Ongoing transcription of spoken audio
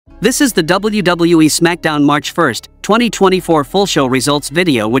This is the WWE Smackdown March 1st, 2024 full show results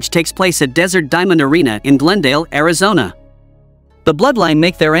video, which takes place at Desert Diamond Arena in Glendale, Arizona. The Bloodline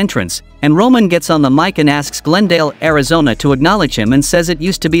make their entrance, and Roman gets on the mic and asks Glendale, Arizona to acknowledge him and says it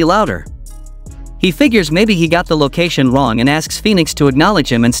used to be louder. He figures maybe he got the location wrong and asks Phoenix to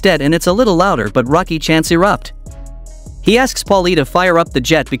acknowledge him instead, and it's a little louder, but Rocky chants erupt. He asks Paulie to fire up the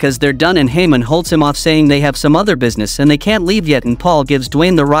jet because they're done, and Heyman holds him off saying they have some other business and they can't leave yet, and Paul gives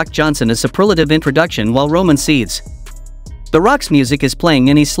Dwayne "The Rock" Johnson a superlative introduction while Roman cedes. The Rock's music is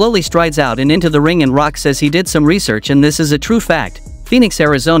playing and he slowly strides out and into the ring, and Rock says he did some research and this is a true fact. Phoenix,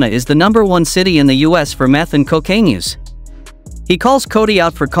 Arizona is the #1 city in the US for meth and cocaine use. He calls Cody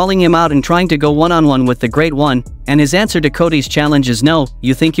out for calling him out and trying to go one-on-one with the Great One, and his answer to Cody's challenge is no.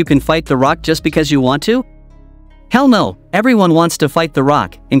 You think you can fight The Rock just because you want to? Hell no, everyone wants to fight The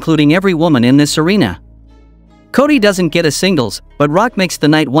Rock, including every woman in this arena. Cody doesn't get a singles, but Rock makes the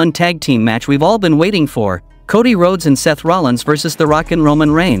Night 1 tag team match we've all been waiting for: Cody Rhodes and Seth Rollins versus The Rock and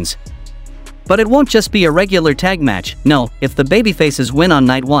Roman Reigns. But it won't just be a regular tag match. No, if the babyfaces win on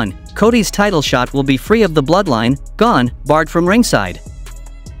Night 1, Cody's title shot will be free of the Bloodline, gone, barred from ringside.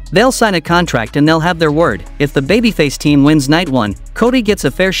 They'll sign a contract and they'll have their word. If the babyface team wins Night 1, Cody gets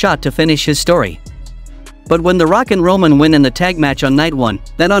a fair shot to finish his story. But when The Rock and Roman win in the tag match on Night 1,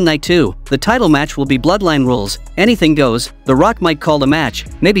 then on Night 2, the title match will be Bloodline rules. Anything goes. The Rock might call the match,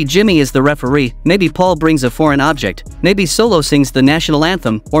 maybe Jimmy is the referee, maybe Paul brings a foreign object, maybe Solo sings the national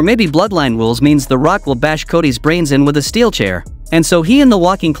anthem, or maybe Bloodline rules means The Rock will bash Cody's brains in with a steel chair. And so he and the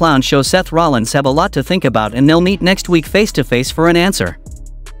Walking Clown show Seth Rollins have a lot to think about, and they'll meet next week face to face for an answer.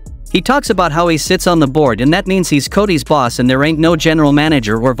 He talks about how he sits on the board, and that means he's Cody's boss and there ain't no general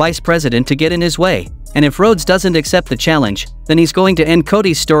manager or vice president to get in his way. And if Rhodes doesn't accept the challenge, then he's going to end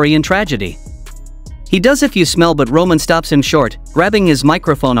Cody's story in tragedy. He does "If you smell," but Roman stops him short, grabbing his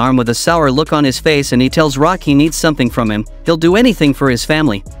microphone arm with a sour look on his face, and he tells Rock he needs something from him. He'll do anything for his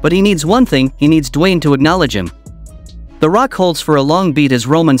family, but he needs one thing: he needs Dwayne to acknowledge him. The Rock holds for a long beat as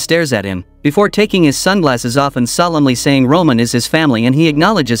Roman stares at him, before taking his sunglasses off and solemnly saying Roman is his family and he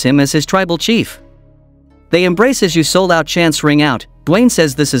acknowledges him as his tribal chief. They embrace as "You sold out" chants ring out. Dwayne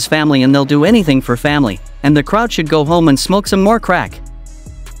says this is family and they'll do anything for family, and the crowd should go home and smoke some more crack.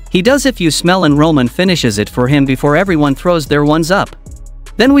 He does "If you smell" and Roman finishes it for him before everyone throws their ones up.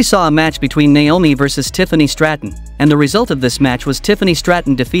 Then we saw a match between Naomi versus Tiffany Stratton, and the result of this match was Tiffany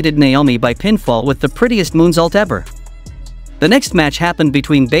Stratton defeated Naomi by pinfall with the prettiest moonsault ever. The next match happened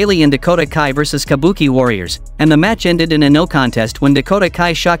between Bayley and Dakota Kai versus Kabuki Warriors, and the match ended in a no contest when Dakota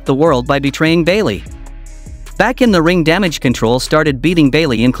Kai shocked the world by betraying Bayley. Back in the ring, Damage Control started beating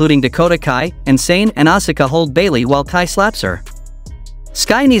Bayley, including Dakota Kai, and Sane and Asuka hold Bayley while Kai slaps her.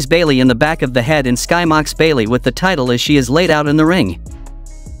 Sky knees Bayley in the back of the head, and Sky mocks Bayley with the title as she is laid out in the ring.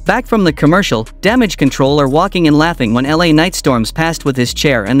 Back from the commercial, Damage Control are walking and laughing when LA Knight storms past with his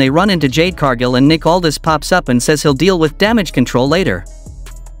chair, and they run into Jade Cargill, and Nick Aldis pops up and says he'll deal with Damage Control later.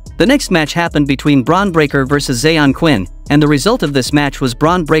 The next match happened between Braun Breaker versus Xeon Quinn, and the result of this match was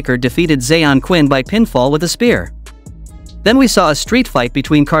Braun Breaker defeated Xeon Quinn by pinfall with a spear. Then we saw a street fight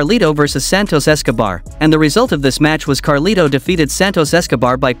between Carlito versus Santos Escobar, and the result of this match was Carlito defeated Santos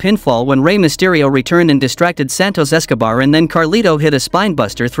Escobar by pinfall when Rey Mysterio returned and distracted Santos Escobar, and then Carlito hit a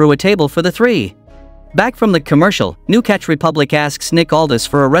spinebuster through a table for the 3. Back from the commercial, New Catch Republic asks Nick Aldis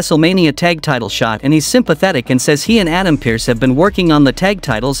for a WrestleMania tag title shot, and he's sympathetic and says he and Adam Pearce have been working on the tag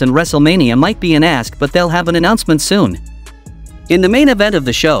titles and WrestleMania might be an ask, but they'll have an announcement soon. In the main event of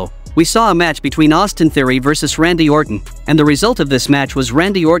the show, we saw a match between Austin Theory versus Randy Orton, and the result of this match was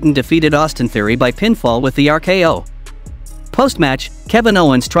Randy Orton defeated Austin Theory by pinfall with the RKO. Post-match, Kevin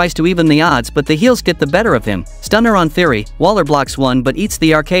Owens tries to even the odds, but the heels get the better of him. Stunner on Theory, Waller blocks one but eats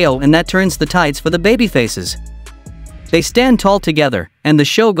the RKO, and that turns the tides for the babyfaces. They stand tall together, and the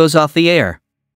show goes off the air.